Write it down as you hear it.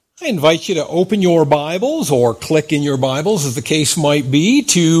I invite you to open your Bibles or click in your Bibles, as the case might be,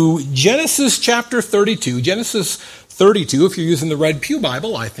 to Genesis chapter 32. Genesis 32, if you're using the Red Pew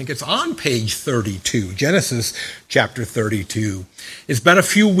Bible, I think it's on page 32. Genesis chapter 32. It's been a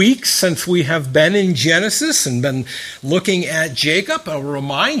few weeks since we have been in Genesis and been looking at Jacob. I'll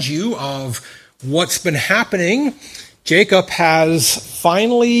remind you of what's been happening. Jacob has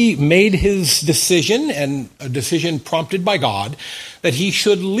finally made his decision, and a decision prompted by God, that he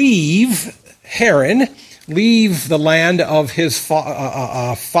should leave Haran, leave the land of his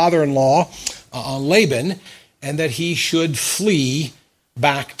father-in-law, Laban, and that he should flee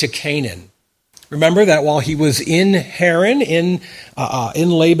back to Canaan. Remember that while he was in Haran, in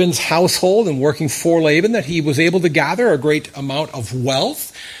Laban's household and working for Laban, that he was able to gather a great amount of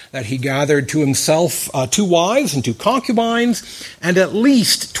wealth, that he gathered to himself 2 wives and 2 concubines, and at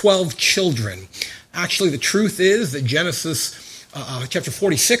least 12 children. Actually, the truth is that Genesis chapter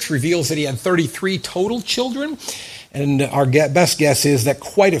 46 reveals that he had 33 total children, and our best guess is that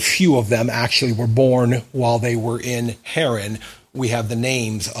quite a few of them actually were born while they were in Haran. We have the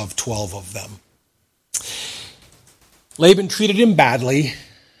names of 12 of them. Laban treated him badly,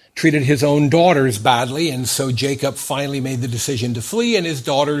 treated his own daughters badly, and so Jacob finally made the decision to flee, and his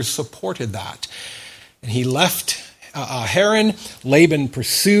daughters supported that. And he left Haran. Laban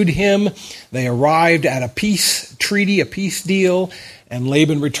pursued him. They arrived at a peace treaty, a peace deal, and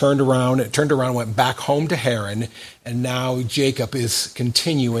Laban turned around and went back home to Haran, and now Jacob is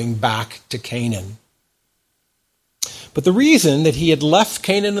continuing back to Canaan. But the reason that he had left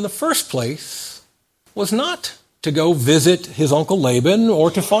Canaan in the first place was not to go visit his uncle Laban or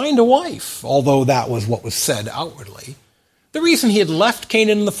to find a wife, although that was what was said outwardly. The reason he had left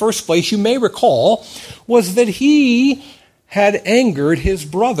Canaan in the first place, you may recall, was that he had angered his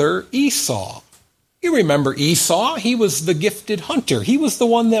brother Esau. You remember Esau? He was the gifted hunter. He was the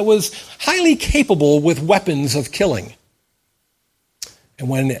one that was highly capable with weapons of killing. And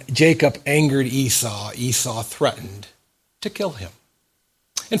when Jacob angered Esau, Esau threatened to kill him.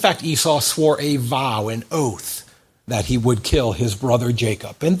 In fact, Esau swore a vow, an oath, that he would kill his brother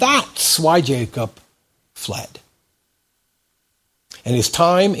Jacob. And that's why Jacob fled. And his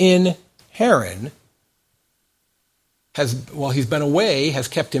time in Haran he's been away, has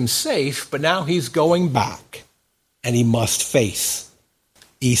kept him safe, but now he's going back, and he must face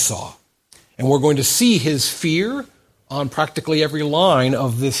Esau. And we're going to see his fear on practically every line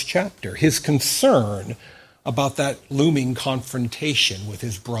of this chapter, his concern about that looming confrontation with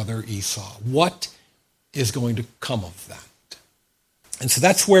his brother Esau. What is going to come of that? And so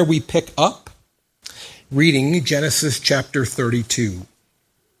that's where we pick up, reading Genesis chapter 32.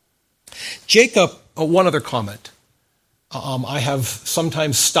 Jacob, one other comment. I have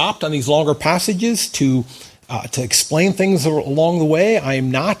sometimes stopped on these longer passages to explain things along the way. I am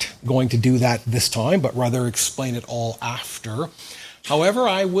not going to do that this time, but rather explain it all after. However,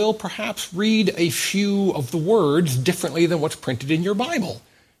 I will perhaps read a few of the words differently than what's printed in your Bible.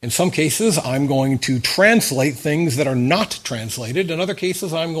 In some cases, I'm going to translate things that are not translated. In other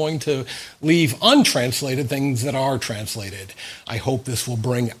cases, I'm going to leave untranslated things that are translated. I hope this will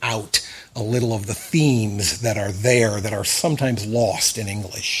bring out a little of the themes that are there that are sometimes lost in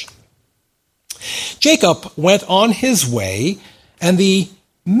English. Jacob went on his way, and the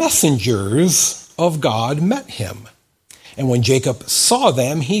messengers of God met him. And when Jacob saw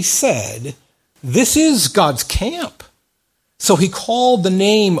them, he said, "This is God's camp." So he called the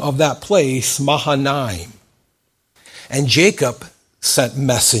name of that place Mahanaim. And Jacob sent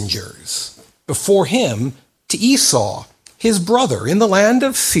messengers before him to Esau, his brother, in the land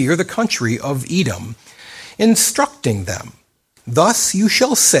of Seir, the country of Edom, instructing them, "Thus you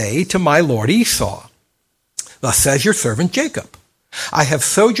shall say to my lord Esau, thus says your servant Jacob, I have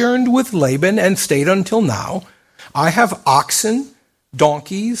sojourned with Laban and stayed until now. I have oxen,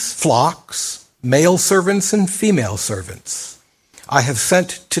 donkeys, flocks, male servants and female servants. I have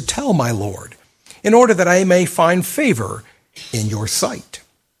sent to tell my lord, in order that I may find favor in your sight."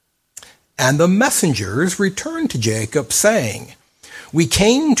 And the messengers returned to Jacob, saying, "We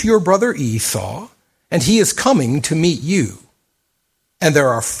came to your brother Esau, and he is coming to meet you, and there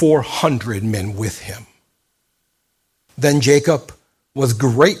are 400 men with him." Then Jacob was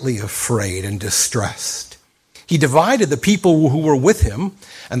greatly afraid and distressed. He divided the people who were with him,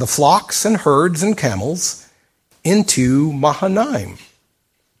 and the flocks and herds and camels, into Mahanaim,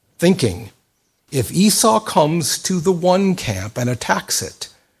 thinking, "If Esau comes to the one camp and attacks it,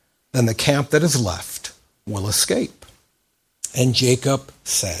 then the camp that is left will escape." And Jacob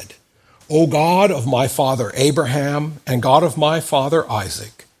said, "O God of my father Abraham and God of my father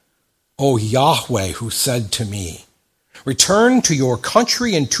Isaac, O Yahweh, who said to me, Return to your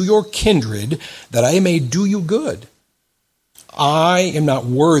country and to your kindred, that I may do you good. I am not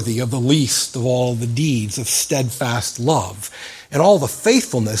worthy of the least of all the deeds of steadfast love and all the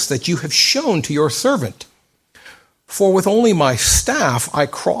faithfulness that you have shown to your servant. For with only my staff I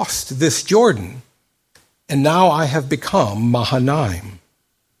crossed this Jordan, and now I have become Mahanaim.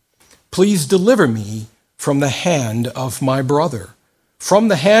 Please deliver me from the hand of my brother, from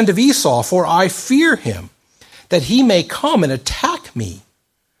the hand of Esau, for I fear him, that he may come and attack me,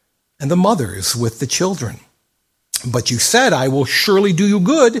 and the mothers with the children. But you said, I will surely do you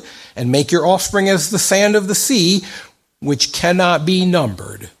good, and make your offspring as the sand of the sea, which cannot be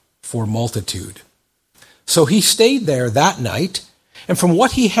numbered for multitude. So he stayed there that night, and from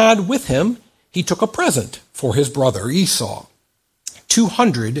what he had with him, he took a present for his brother Esau.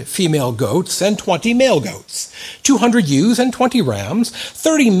 200 female goats and 20 male goats, 200 ewes and 20 rams,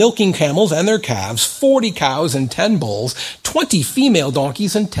 30 milking camels and their calves, 40 cows and 10 bulls, 20 female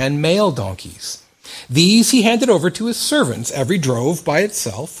donkeys and 10 male donkeys. These he handed over to his servants, every drove by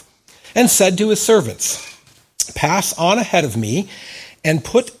itself, and said to his servants, Pass on ahead of me and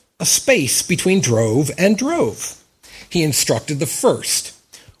put a space between drove and drove. He instructed the first,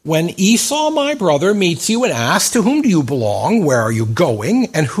 When Esau, my brother, meets you and asks, To whom do you belong? Where are you going?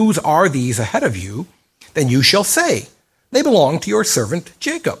 And whose are these ahead of you? Then you shall say, They belong to your servant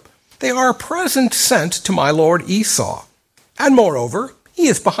Jacob. They are a present sent to my lord Esau. And moreover, he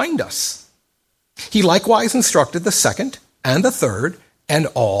is behind us. He likewise instructed the second and the third and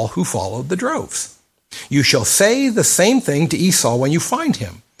all who followed the droves. You shall say the same thing to Esau when you find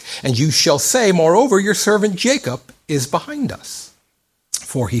him. And you shall say, Moreover, your servant Jacob is behind us.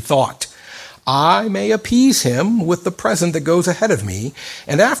 For he thought, I may appease him with the present that goes ahead of me,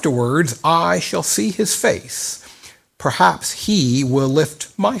 and afterwards I shall see his face. Perhaps he will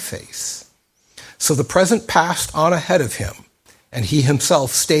lift my face. So the present passed on ahead of him, and he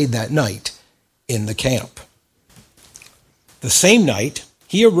himself stayed that night in the camp. The same night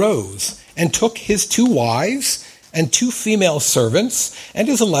he arose and took his 2 wives and 2 female servants and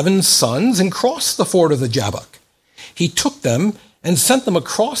his 11 sons and crossed the ford of the Jabbok. He took them and sent them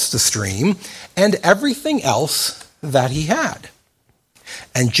across the stream and everything else that he had.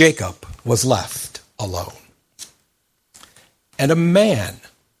 And Jacob was left alone. And a man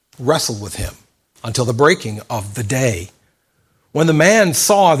wrestled with him until the breaking of the day. When the man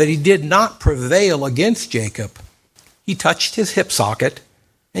saw that he did not prevail against Jacob, he touched his hip socket,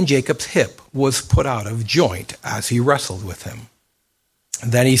 and Jacob's hip was put out of joint as he wrestled with him.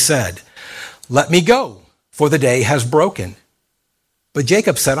 Then he said, Let me go, for the day has broken. But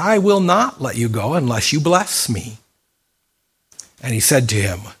Jacob said, I will not let you go unless you bless me. And he said to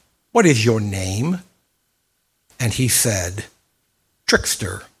him, What is your name? And he said,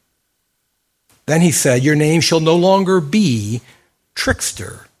 Trickster. Then he said, Your name shall no longer be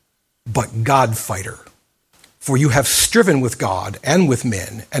Trickster, but Godfighter. For you have striven with God and with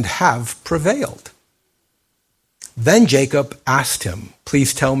men, and have prevailed. Then Jacob asked him,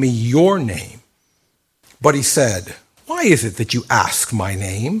 Please tell me your name. But he said, Why is it that you ask my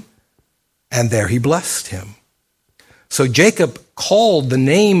name? And there he blessed him. So Jacob called the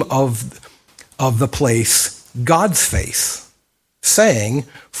name of the place God's face, saying,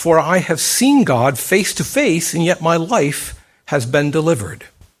 For I have seen God face to face, and yet my life has been delivered.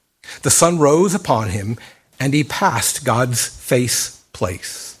 The sun rose upon him, and he passed God's face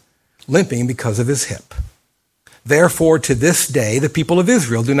place, limping because of his hip. Therefore, to this day, the people of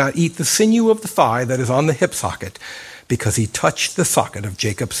Israel do not eat the sinew of the thigh that is on the hip socket, because he touched the socket of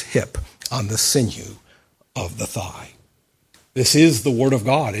Jacob's hip on the sinew of the thigh. This is the word of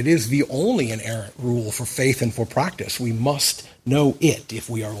God. It is the only inerrant rule for faith and for practice. We must know it if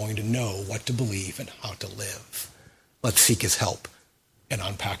we are going to know what to believe and how to live. Let's seek his help in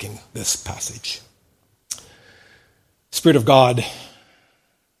unpacking this passage. Spirit of God,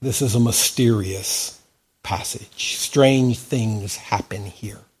 this is a mysterious passage. Strange things happen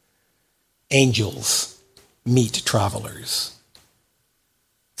here. Angels meet travelers.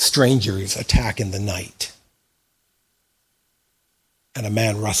 Strangers attack in the night. And a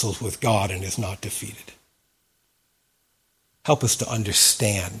man wrestles with God and is not defeated. Help us to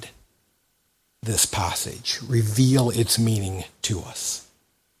understand this passage. Reveal its meaning to us.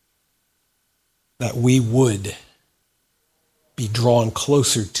 That we would be drawn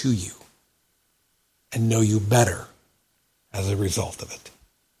closer to you and know you better as a result of it.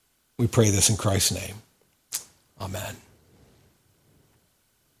 We pray this in Christ's name. Amen.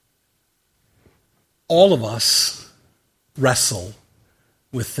 All of us wrestle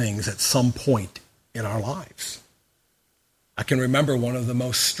with things at some point in our lives. I can remember one of the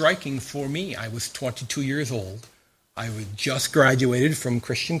most striking for me. I was 22 years old. I had just graduated from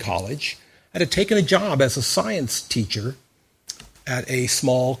Christian college and had taken a job as a science teacher at a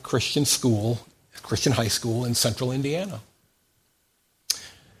small Christian school, Christian high school in central Indiana.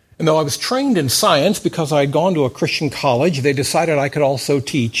 And though I was trained in science because I had gone to a Christian college, they decided I could also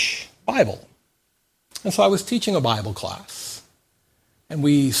teach Bible. And so I was teaching a Bible class. And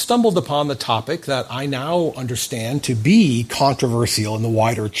we stumbled upon the topic that I now understand to be controversial in the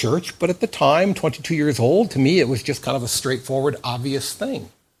wider church, but at the time, 22 years old, to me it was just kind of a straightforward, obvious thing.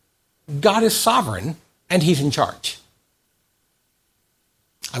 God is sovereign, and he's in charge.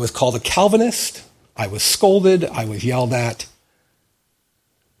 I was called a Calvinist, I was scolded, I was yelled at,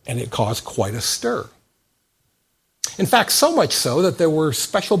 and it caused quite a stir. In fact, so much so that there were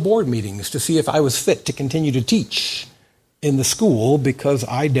special board meetings to see if I was fit to continue to teach in the school because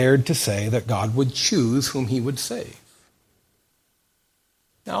I dared to say that God would choose whom he would save.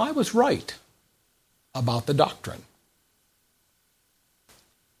 Now, I was right about the doctrine.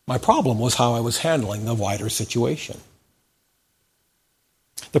 My problem was how I was handling the wider situation.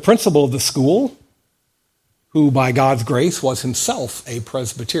 The principal of the school, who by God's grace was himself a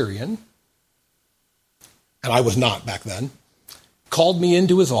Presbyterian, and I was not back then, called me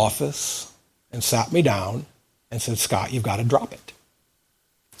into his office and sat me down and said, "Scott, you've got to drop it.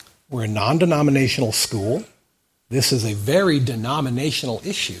 We're a non-denominational school. This is a very denominational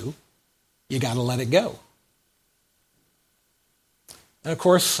issue. You got to let it go." And of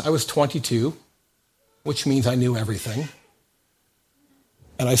course, I was 22, which means I knew everything.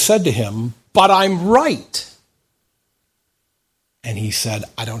 And I said to him, "But I'm right." And he said,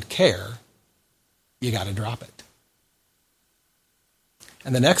 "I don't care. You got to drop it."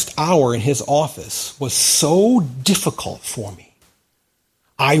 And the next hour in his office was so difficult for me.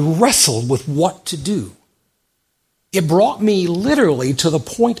 I wrestled with what to do. It brought me literally to the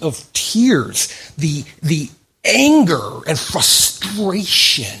point of tears. The anger and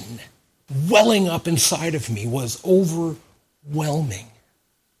frustration welling up inside of me was overwhelming.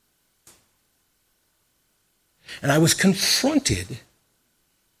 And I was confronted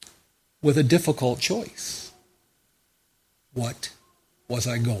with a difficult choice. What was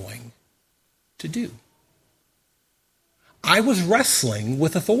I going to do? I was wrestling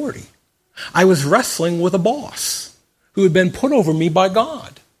with authority. I was wrestling with a boss who had been put over me by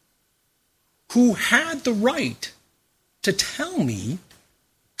God, who had the right to tell me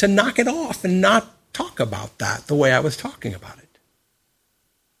to knock it off and not talk about that the way I was talking about it.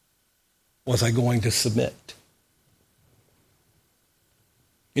 Was I going to submit?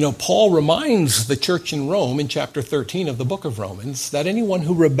 You know, Paul reminds the church in Rome in chapter 13 of the book of Romans that anyone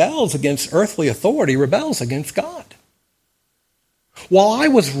who rebels against earthly authority rebels against God. While I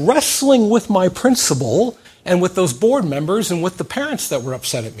was wrestling with my principal and with those board members and with the parents that were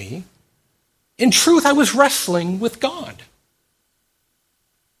upset at me, in truth, I was wrestling with God.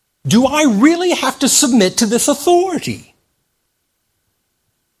 Do I really have to submit to this authority?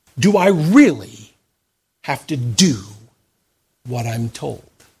 Do I really have to do what I'm told?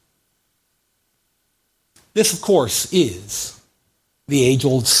 This, of course, is the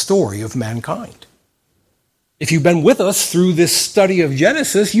age-old story of mankind. If you've been with us through this study of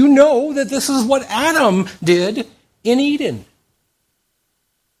Genesis, you know that this is what Adam did in Eden.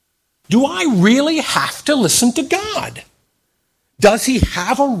 Do I really have to listen to God? Does he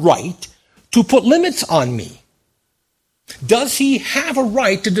have a right to put limits on me? Does he have a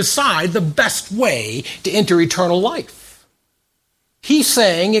right to decide the best way to enter eternal life? He's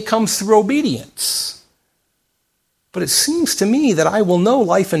saying it comes through obedience. But it seems to me that I will know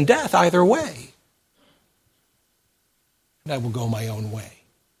life and death either way. And I will go my own way.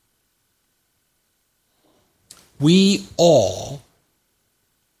 We all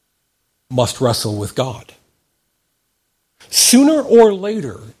must wrestle with God. Sooner or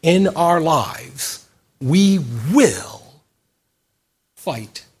later in our lives, we will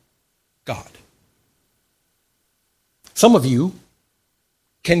fight God. Some of you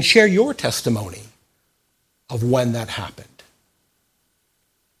can share your testimony of when that happened.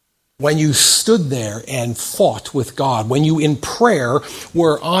 When you stood there and fought with God, when you in prayer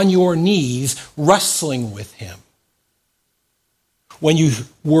were on your knees wrestling with him, when you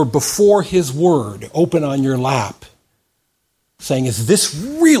were before his word open on your lap, saying, is this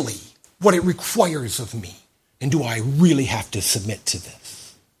really what it requires of me? And do I really have to submit to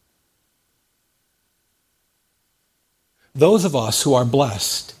this? Those of us who are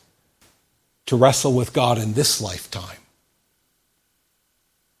blessed to wrestle with God in this lifetime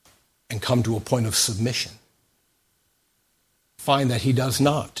and come to a point of submission find that he does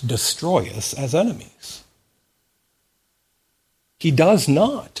not destroy us as enemies. He does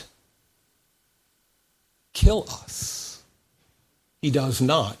not kill us. He does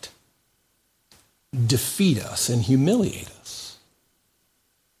not defeat us and humiliate us.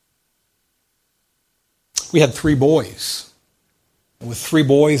 We had 3 boys. And with 3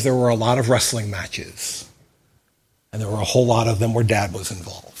 boys, there were a lot of wrestling matches. And there were a whole lot of them where Dad was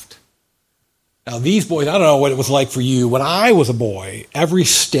involved. Now, these boys, I don't know what it was like for you. When I was a boy, every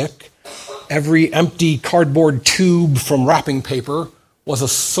stick, every empty cardboard tube from wrapping paper was a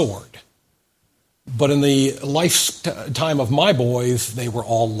sword. But in the lifetime of my boys, they were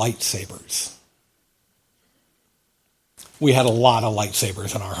all lightsabers. We had a lot of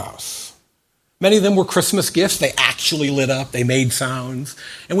lightsabers in our house. Many of them were Christmas gifts. They actually lit up. They made sounds.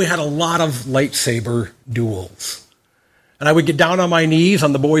 And we had a lot of lightsaber duels. And I would get down on my knees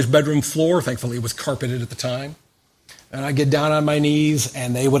on the boys' bedroom floor. Thankfully, it was carpeted at the time. And I'd get down on my knees,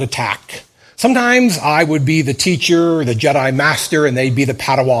 and they would attack. Sometimes I would be the teacher, the Jedi master, and they'd be the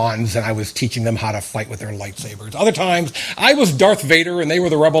Padawans, and I was teaching them how to fight with their lightsabers. Other times, I was Darth Vader, and they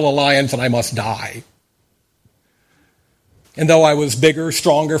were the Rebel Alliance, and I must die. And though I was bigger,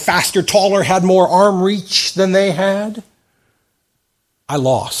 stronger, faster, taller, had more arm reach than they had, I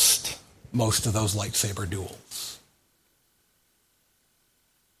lost most of those lightsaber duels.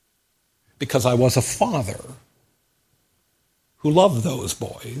 Because I was a father who loved those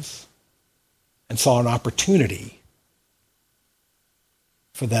boys and saw an opportunity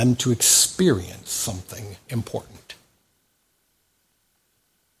for them to experience something important.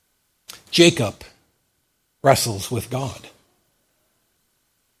 Jacob wrestles with God.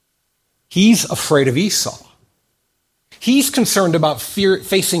 He's afraid of Esau. He's concerned about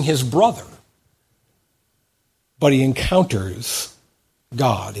facing his brother. But he encounters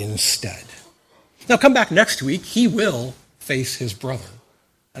God instead. Now come back next week. He will face his brother.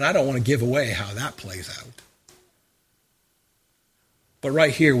 And I don't want to give away how that plays out. But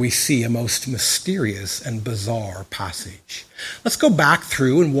right here we see a most mysterious and bizarre passage. Let's go back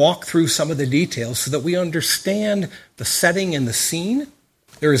through and walk through some of the details so that we understand the setting and the scene.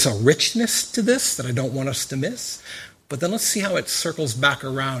 There is a richness to this that I don't want us to miss. But then let's see how it circles back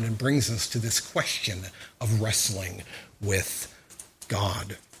around and brings us to this question of wrestling with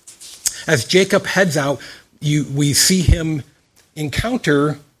God. As Jacob heads out, we see him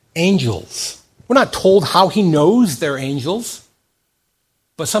encounter angels. We're not told how he knows they're angels,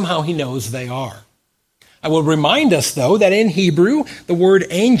 but somehow he knows they are. I will remind us, though, that in Hebrew, the word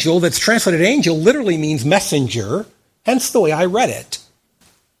angel that's translated angel literally means messenger, hence the way I read it,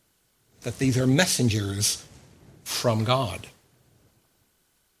 that these are messengers from God.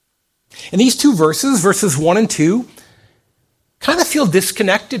 And these 2 verses, verses 1 and 2, kind of feel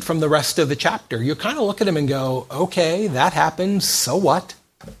disconnected from the rest of the chapter. You kind of look at them and go, okay, that happened, so what?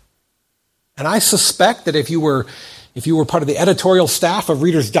 And I suspect that if you were part of the editorial staff of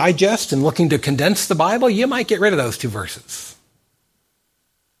Reader's Digest and looking to condense the Bible, you might get rid of those 2 verses.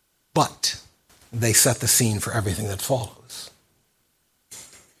 But they set the scene for everything that follows.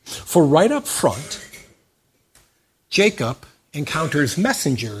 For right up front, Jacob encounters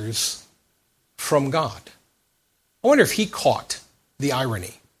messengers from God. I wonder if he caught the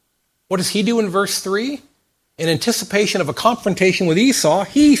irony. What does he do in verse 3? In anticipation of a confrontation with Esau,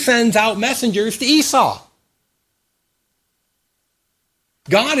 he sends out messengers to Esau.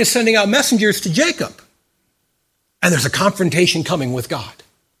 God is sending out messengers to Jacob. And there's a confrontation coming with God.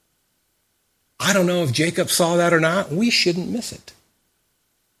 I don't know if Jacob saw that or not. We shouldn't miss it.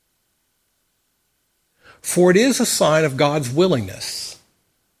 For it is a sign of God's willingness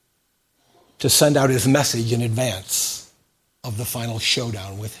to send out his message in advance of the final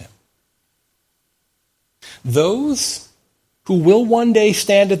showdown with him. Those who will one day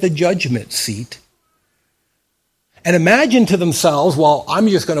stand at the judgment seat and imagine to themselves, well, I'm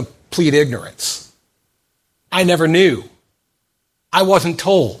just going to plead ignorance. I never knew. I wasn't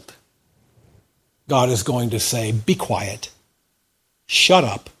told. God is going to say, be quiet, shut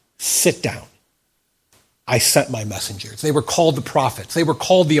up, sit down. I sent my messengers. They were called the prophets. They were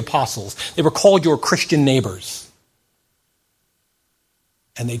called the apostles. They were called your Christian neighbors.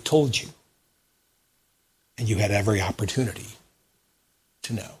 And they told you. And you had every opportunity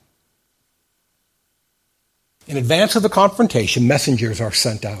to know. In advance of the confrontation, messengers are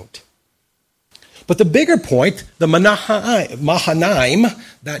sent out. But the bigger point, the Mahanaim,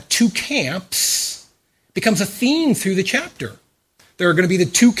 that 2 camps, becomes a theme through the chapter. There are going to be the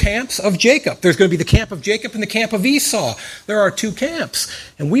 2 camps of Jacob. There's going to be the camp of Jacob and the camp of Esau. There are 2 camps.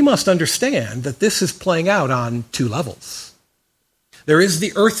 And we must understand that this is playing out on 2 levels. There is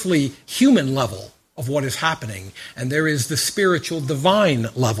the earthly human level of what is happening, and there is the spiritual divine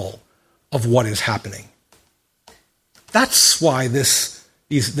level of what is happening. That's why this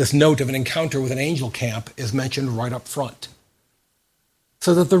This note of an encounter with an angel camp is mentioned right up front,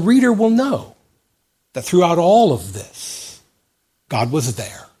 so that the reader will know that throughout all of this, God was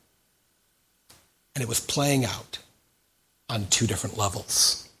there, and it was playing out on two different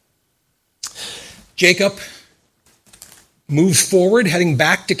levels. Jacob moves forward, heading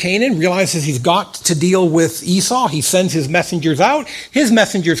back to Canaan, realizes he's got to deal with Esau. He sends his messengers out. His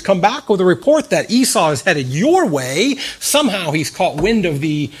messengers come back with a report that Esau is headed your way. Somehow he's caught wind of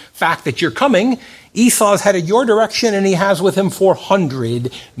the fact that you're coming. Esau is headed your direction, and he has with him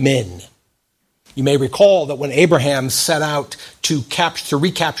 400 men. You may recall that when Abraham set out to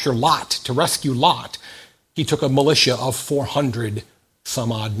recapture Lot, to rescue Lot, he took a militia of 400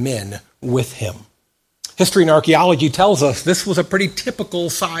 some odd men with him. History and archaeology tells us this was a pretty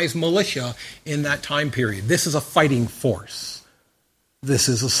typical size militia in that time period. This is a fighting force. This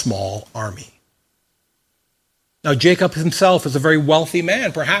is a small army. Now, Jacob himself is a very wealthy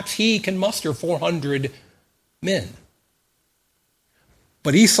man. Perhaps he can muster 400 men.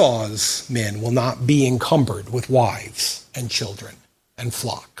 But Esau's men will not be encumbered with wives and children and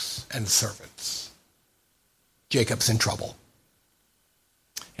flocks and servants. Jacob's in trouble.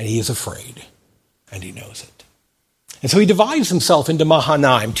 And he is afraid. And he knows it. And so he divides himself into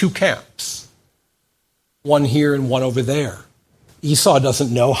Mahanaim, two camps. One here and one over there. Esau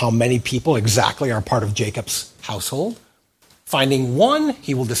doesn't know how many people exactly are part of Jacob's household. Finding one,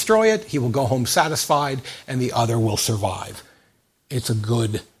 he will destroy it, he will go home satisfied, and the other will survive. It's a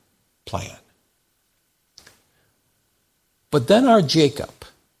good plan. But then our Jacob,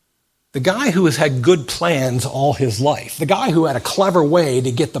 the guy who has had good plans all his life, the guy who had a clever way to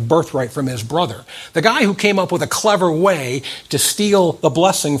get the birthright from his brother, the guy who came up with a clever way to steal the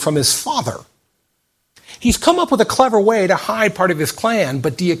blessing from his father. He's come up with a clever way to hide part of his clan,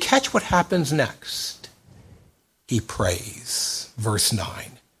 but do you catch what happens next? He prays. Verse 9.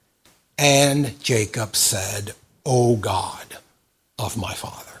 And Jacob said, O God of my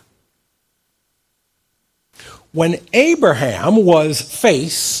father. When Abraham was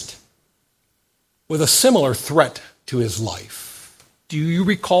faced with a similar threat to his life, do you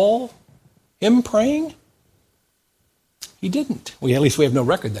recall him praying? He didn't. Well, at least we have no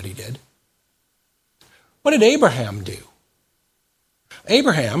record that he did. What did Abraham do?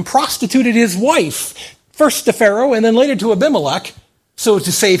 Abraham prostituted his wife, first to Pharaoh and then later to Abimelech, so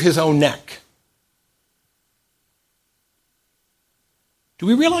to save his own neck. Do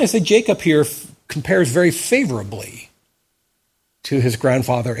we realize that Jacob here compares very favorably to his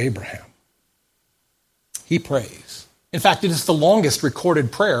grandfather Abraham? He prays. In fact, it is the longest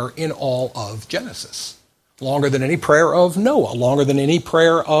recorded prayer in all of Genesis. Longer than any prayer of Noah, longer than any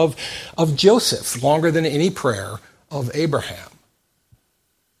prayer of Joseph, longer than any prayer of Abraham.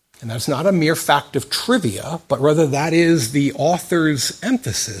 And that's not a mere fact of trivia, but rather that is the author's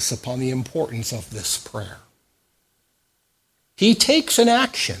emphasis upon the importance of this prayer. He takes an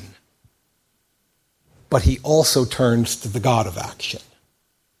action, but he also turns to the God of action.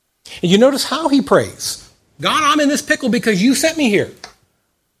 And you notice how he prays. God, I'm in this pickle because you sent me here.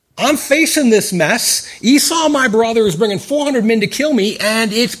 I'm facing this mess. Esau, my brother, is bringing 400 men to kill me,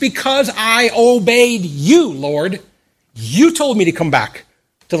 and it's because I obeyed you, Lord. You told me to come back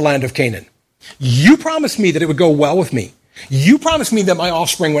to the land of Canaan. You promised me that it would go well with me. You promised me that my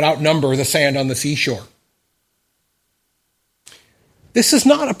offspring would outnumber the sand on the seashore. This is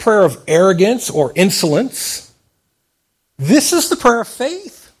not a prayer of arrogance or insolence. This is the prayer of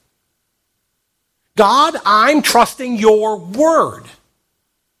faith. God, I'm trusting your word.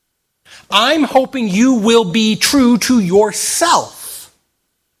 I'm hoping you will be true to yourself.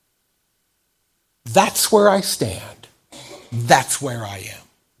 That's where I stand. That's where I am.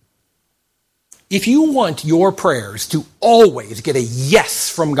 If you want your prayers to always get a yes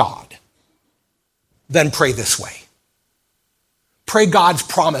from God, then pray this way. Pray God's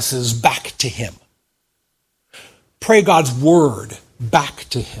promises back to him. Pray God's word back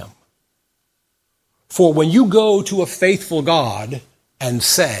to him. For when you go to a faithful God and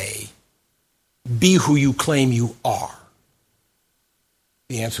say, be who you claim you are,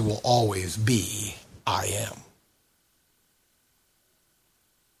 the answer will always be, I am.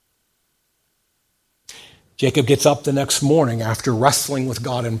 Jacob gets up the next morning after wrestling with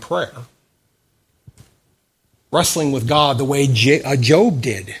God in prayer. Wrestling with God the way Job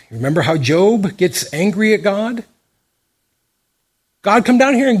did. Remember how Job gets angry at God? God, come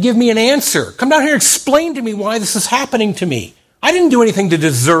down here and give me an answer. Come down here and explain to me why this is happening to me. I didn't do anything to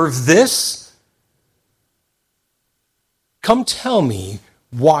deserve this. Come tell me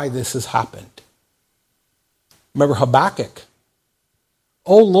why this has happened. Remember Habakkuk.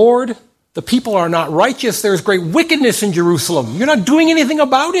 Oh Lord, The people are not righteous. There's great wickedness in Jerusalem. You're not doing anything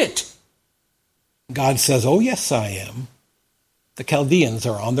about it. God says, oh, yes, I am. The Chaldeans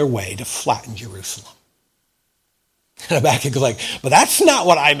are on their way to flatten Jerusalem. And Habakkuk is like, but that's not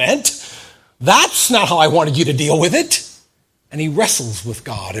what I meant. That's not how I wanted you to deal with it. And he wrestles with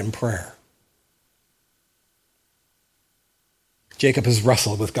God in prayer. Jacob has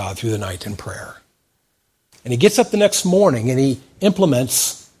wrestled with God through the night in prayer. And he gets up the next morning and he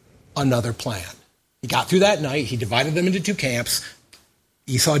implements another plan. He got through that night. He divided them into two camps.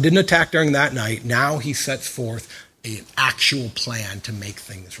 Esau didn't attack during that night. Now he sets forth an actual plan to make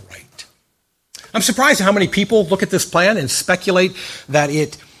things right. I'm surprised at how many people look at this plan and speculate that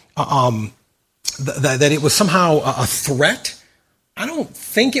it was somehow a threat. I don't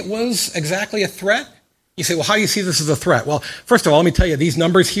think it was exactly a threat. You say, well, how do you see this as a threat? Well, first of all, let me tell you, these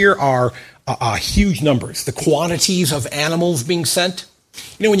numbers here are huge numbers. The quantities of animals being sent.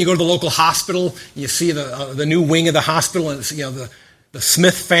 You know, when you go to the local hospital, you see the new wing of the hospital, and it's, the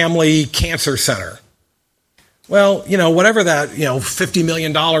Smith Family Cancer Center. Well, whatever that, $50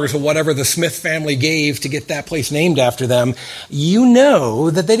 million or whatever the Smith family gave to get that place named after them,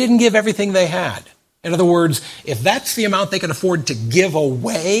 that they didn't give everything they had. In other words, if that's the amount they can afford to give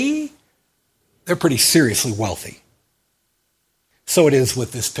away, they're pretty seriously wealthy. So it is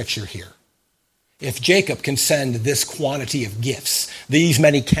with this picture here. If Jacob can send this quantity of gifts, these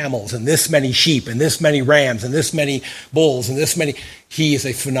many camels and this many sheep and this many rams and this many bulls and this many, he is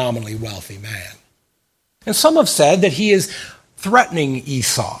a phenomenally wealthy man. And some have said that he is threatening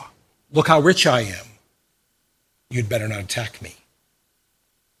Esau. Look how rich I am. You'd better not attack me.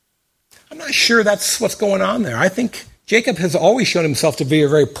 I'm not sure that's what's going on there. I think Jacob has always shown himself to be a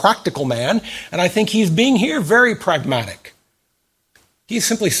very practical man, and I think he's being here very pragmatic. He's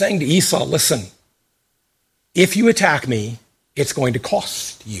simply saying to Esau, listen, if you attack me, it's going to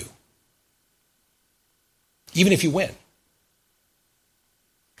cost you. Even if you win.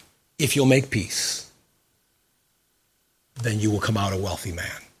 If you'll make peace, then you will come out a wealthy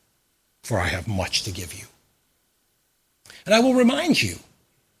man, for I have much to give you. And I will remind you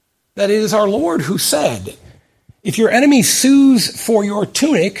that it is our Lord who said, if your enemy sues for your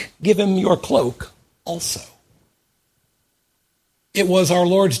tunic, give him your cloak also. It was our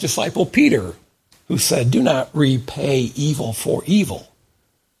Lord's disciple Peter who said, do not repay evil for evil,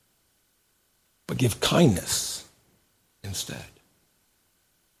 but give kindness instead.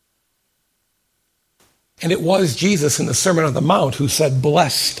 And it was Jesus in the Sermon on the Mount who said,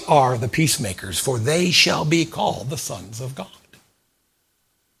 blessed are the peacemakers, for they shall be called the sons of God.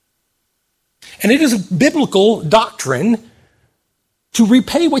 And it is a biblical doctrine to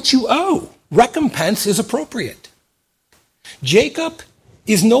repay what you owe. Recompense is appropriate. Jacob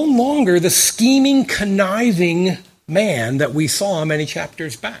is no longer the scheming, conniving man that we saw many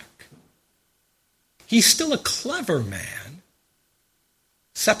chapters back. He's still a clever man,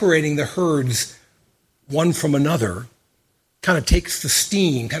 separating the herds one from another, kind of takes the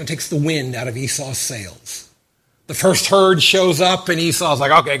steam, kind of takes the wind out of Esau's sails. The first herd shows up, and Esau's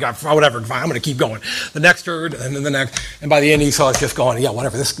like, okay, God, whatever, fine, I'm going to keep going. The next herd, and then the next, and by the end, Esau's just going, yeah,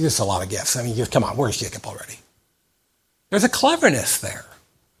 whatever, this is a lot of gifts. I mean, just come on, where's Jacob already? There's a cleverness there.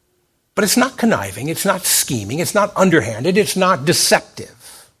 But it's not conniving, it's not scheming, it's not underhanded, it's not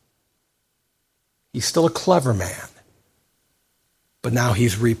deceptive. He's still a clever man. But now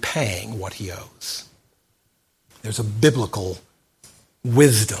he's repaying what he owes. There's a biblical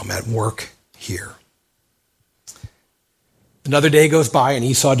wisdom at work here. Another day goes by and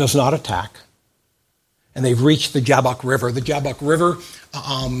Esau does not attack. And they've reached the Jabbok River. The Jabbok River,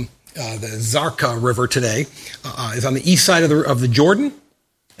 the Zarka River today, is on the east side of the Jordan.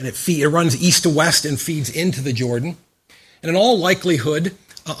 And it runs east to west and feeds into the Jordan. And in all likelihood,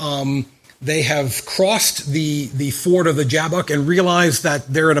 they have crossed the ford of the Jabbok and realized that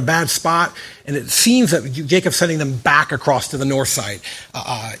they're in a bad spot. And it seems that Jacob's sending them back across to the north side.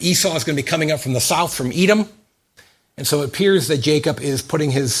 Esau is going to be coming up from the south, from Edom. And so it appears that Jacob is putting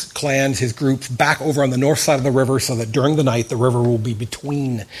his clans, his groups, back over on the north side of the river so that during the night the river will be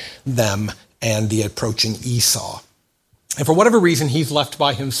between them and the approaching Esau. And for whatever reason, he's left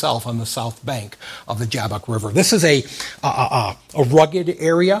by himself on the south bank of the Jabbok River. This is a rugged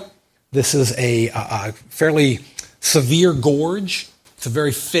area. This is a fairly severe gorge. It's a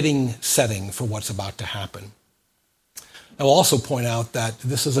very fitting setting for what's about to happen. I will also point out that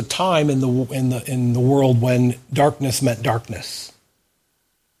this is a time in the world when darkness meant darkness.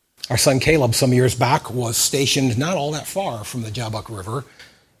 Our son Caleb, some years back, was stationed not all that far from the Jabbok River,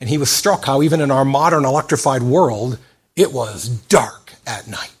 and he was struck how even in our modern electrified world, it was dark at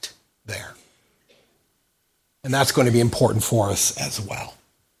night there. And that's going to be important for us as well.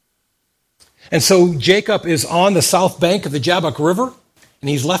 And so Jacob is on the south bank of the Jabbok River, and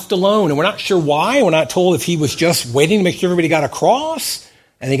he's left alone. And we're not sure why. We're not told if he was just waiting to make sure everybody got across,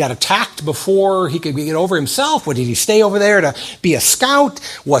 and he got attacked before he could get over himself. Or did he stay over there to be a scout?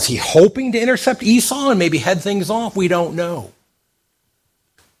 Was he hoping to intercept Esau and maybe head things off? We don't know.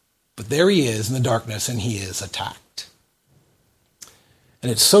 But there he is in the darkness, and he is attacked.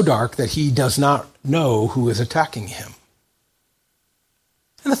 And it's so dark that he does not know who is attacking him.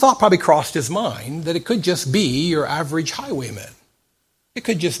 And the thought probably crossed his mind that it could just be your average highwayman. It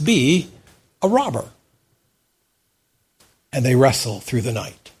could just be a robber. And they wrestle through the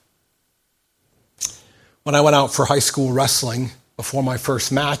night. When I went out for high school wrestling before my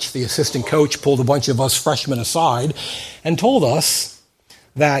first match, the assistant coach pulled a bunch of us freshmen aside and told us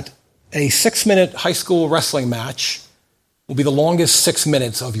that a 6-minute high school wrestling match will be the longest 6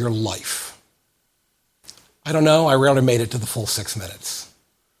 minutes of your life. I don't know, I rarely made it to the full 6 minutes.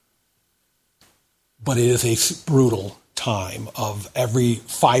 But it is a brutal time of every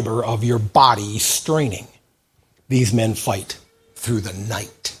fiber of your body straining. These men fight through the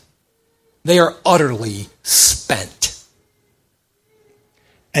night. They are utterly spent.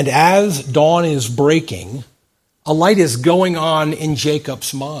 And as dawn is breaking, a light is going on in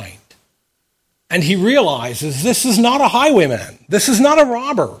Jacob's mind. And he realizes this is not a highwayman. This is not a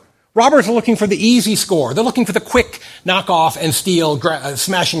robber. Robbers are looking for the easy score. They're looking for the quick knock off and steal,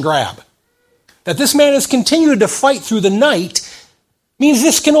 smash and grab. That this man has continued to fight through the night means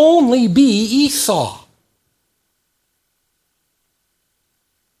this can only be Esau.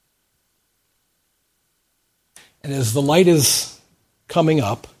 And as the light is coming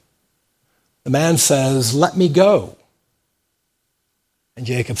up, the man says, "Let me go." And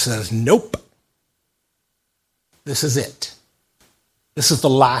Jacob says, "Nope. This is it. This is the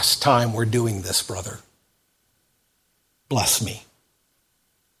last time we're doing this, brother. Bless me.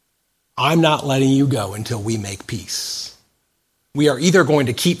 I'm not letting you go until we make peace. We are either going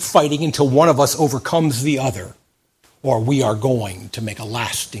to keep fighting until one of us overcomes the other, or we are going to make a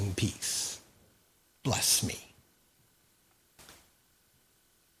lasting peace. Bless me."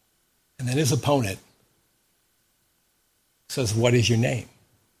 And then his opponent says, "What is your name?"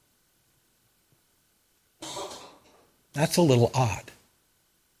 That's a little odd.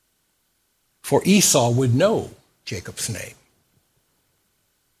 For Esau would know Jacob's name.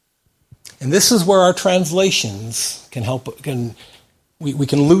 And this is where our translations can help. We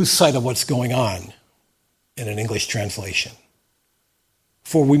can lose sight of what's going on in an English translation.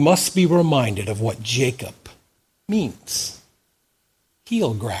 For we must be reminded of what Jacob means.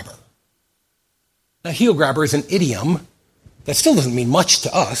 Heel grabber. Now, heel grabber is an idiom that still doesn't mean much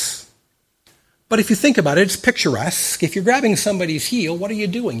to us. But if you think about it, it's picturesque. If you're grabbing somebody's heel, what are you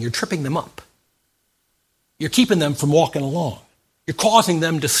doing? You're tripping them up. You're keeping them from walking along. You're causing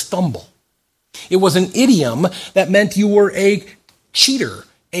them to stumble. It was an idiom that meant you were a cheater,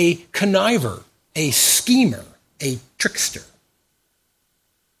 a conniver, a schemer, a trickster.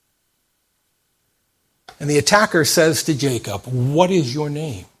 And the attacker says to Jacob, "What is your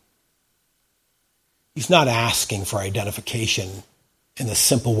name?" He's not asking for identification in the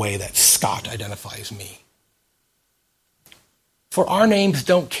simple way that Scott identifies me. For our names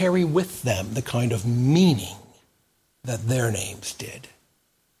don't carry with them the kind of meaning that their names did.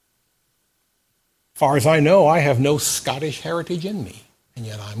 Far as I know, I have no Scottish heritage in me, and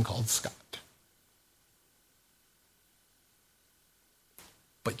yet I'm called Scott.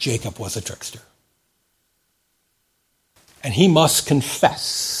 But Jacob was a trickster. And he must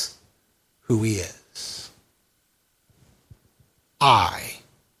confess who he is. I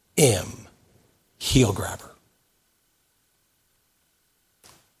am heel grabber.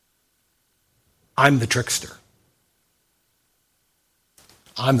 I'm the trickster.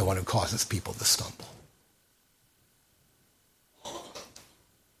 I'm the one who causes people to stumble.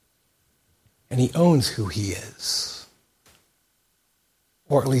 And he owns who he is,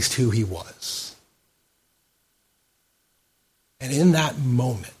 or at least who he was. And in that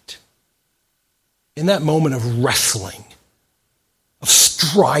moment of wrestling, of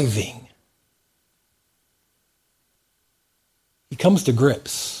striving, he comes to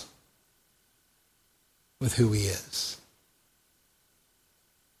grips with who he is.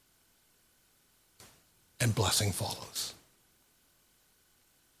 And blessing follows.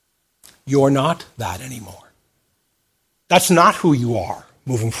 You're not that anymore. That's not who you are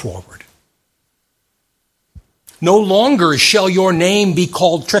moving forward. No longer shall your name be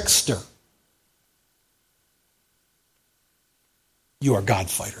called trickster. You are God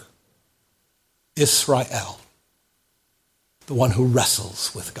fighter. Israel, the one who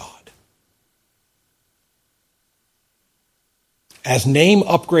wrestles with God. As name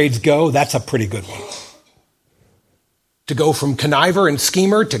upgrades go, that's a pretty good one. To go from conniver and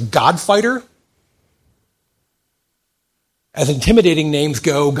schemer to Godfighter. As intimidating names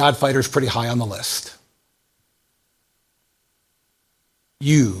go, Godfighter's pretty high on the list.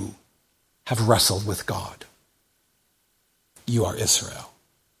 You have wrestled with God. You are Israel,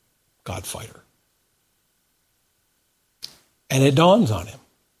 Godfighter. And it dawns on him,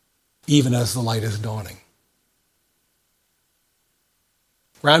 even as the light is dawning.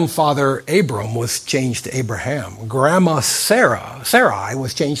 Grandfather Abram was changed to Abraham. Grandma Sarai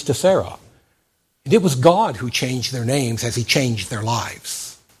was changed to Sarah. And it was God who changed their names as he changed their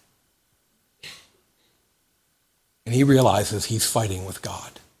lives. And he realizes he's fighting with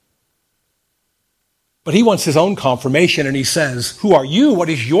God. But he wants his own confirmation, and he says, "Who are you? What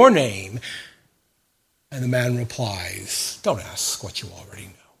is your name?" And the man replies, "Don't ask what you already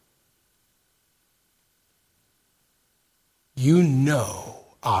know. You know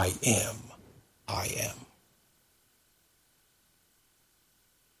I am.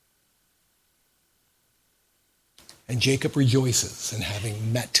 And Jacob rejoices in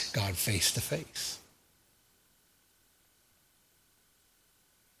having met God face to face.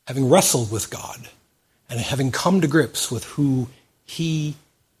 Having wrestled with God and having come to grips with who he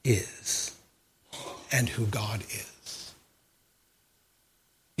is and who God is.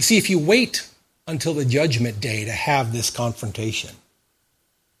 You see, if you wait until the judgment day to have this confrontation,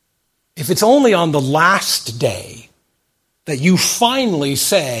 if it's only on the last day that you finally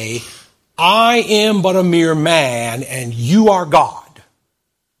say, "I am but a mere man and you are God,"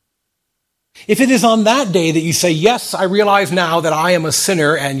 if it is on that day that you say, "Yes, I realize now that I am a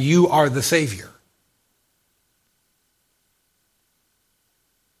sinner and you are the Savior,"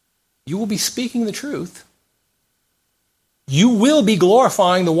 you will be speaking the truth. You will be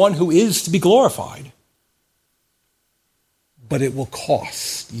glorifying the one who is to be glorified. But it will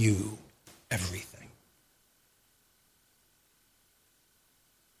cost you everything.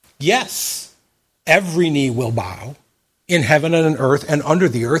 Yes, every knee will bow in heaven and on earth and under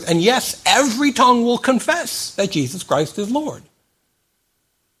the earth. And yes, every tongue will confess that Jesus Christ is Lord.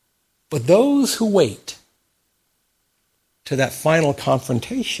 But those who wait to that final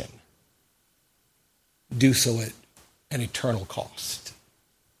confrontation do so at an eternal cost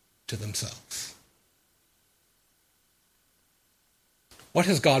to themselves. What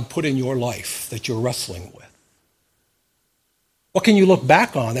has God put in your life that you're wrestling with? What can you look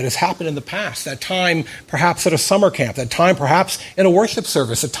back on that has happened in the past? That time perhaps at a summer camp, that time perhaps in a worship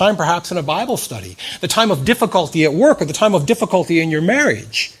service, that time perhaps in a Bible study, the time of difficulty at work or the time of difficulty in your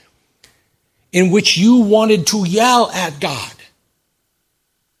marriage, in which you wanted to yell at God.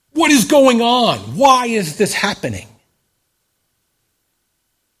 What is going on? Why is this happening?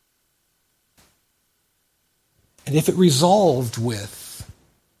 And if it resolved with,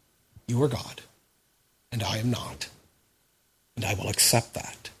 "You are God, and I am not, and I will accept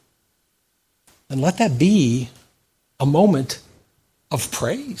that," then let that be a moment of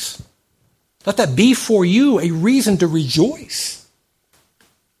praise. Let that be for you a reason to rejoice.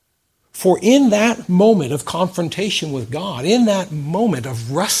 For in that moment of confrontation with God, in that moment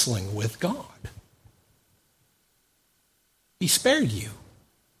of wrestling with God, he spared you.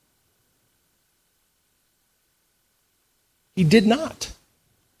 He did not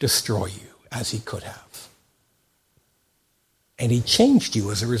destroy you as he could have. And he changed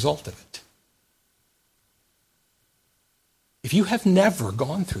you as a result of it. If you have never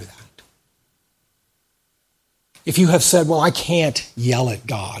gone through that, if you have said, "Well, I can't yell at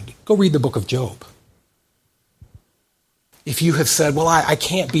God," go read the book of Job. If you have said, "Well, I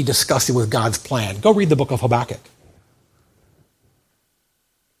can't be disgusted with God's plan," go read the book of Habakkuk.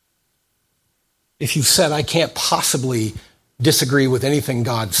 If you've said, "I can't possibly disagree with anything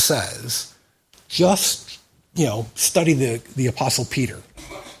God says," just, study the Apostle Peter.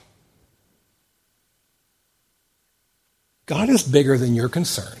 God is bigger than your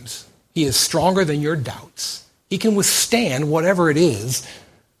concerns. He is stronger than your doubts. He can withstand whatever it is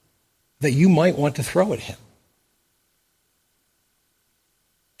that you might want to throw at him.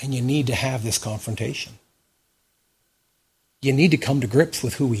 And you need to have this confrontation. You need to come to grips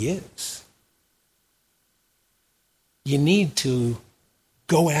with who he is. You need to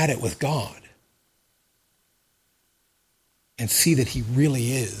go at it with God and see that he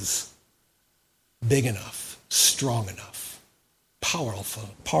really is big enough, strong enough,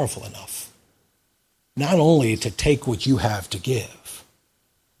 powerful enough, not only to take what you have to give,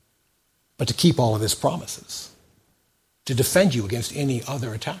 but to keep all of his promises, to defend you against any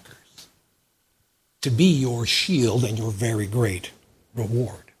other attackers, to be your shield and your very great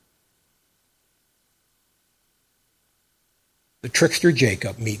reward. The trickster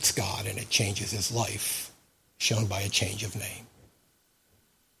Jacob meets God and it changes his life, shown by a change of name.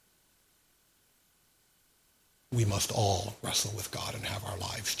 We must all wrestle with God and have our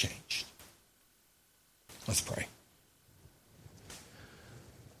lives changed. Let's pray.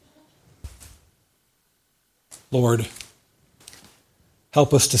 Lord,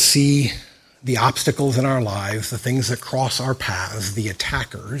 help us to see the obstacles in our lives, the things that cross our paths, the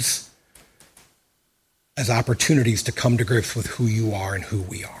attackers, as opportunities to come to grips with who you are and who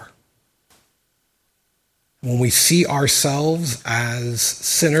we are. When we see ourselves as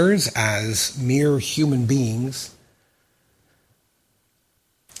sinners, as mere human beings,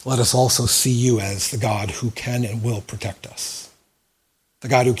 let us also see you as the God who can and will protect us, the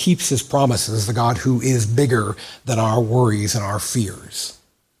God who keeps his promises, the God who is bigger than our worries and our fears.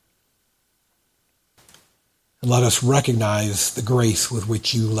 And let us recognize the grace with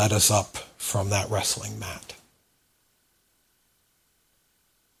which you led us up from that wrestling mat,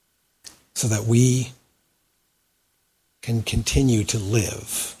 so that we can continue to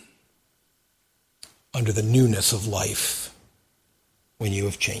live under the newness of life when you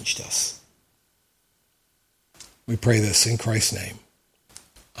have changed us. We pray this in Christ's name.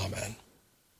 Amen.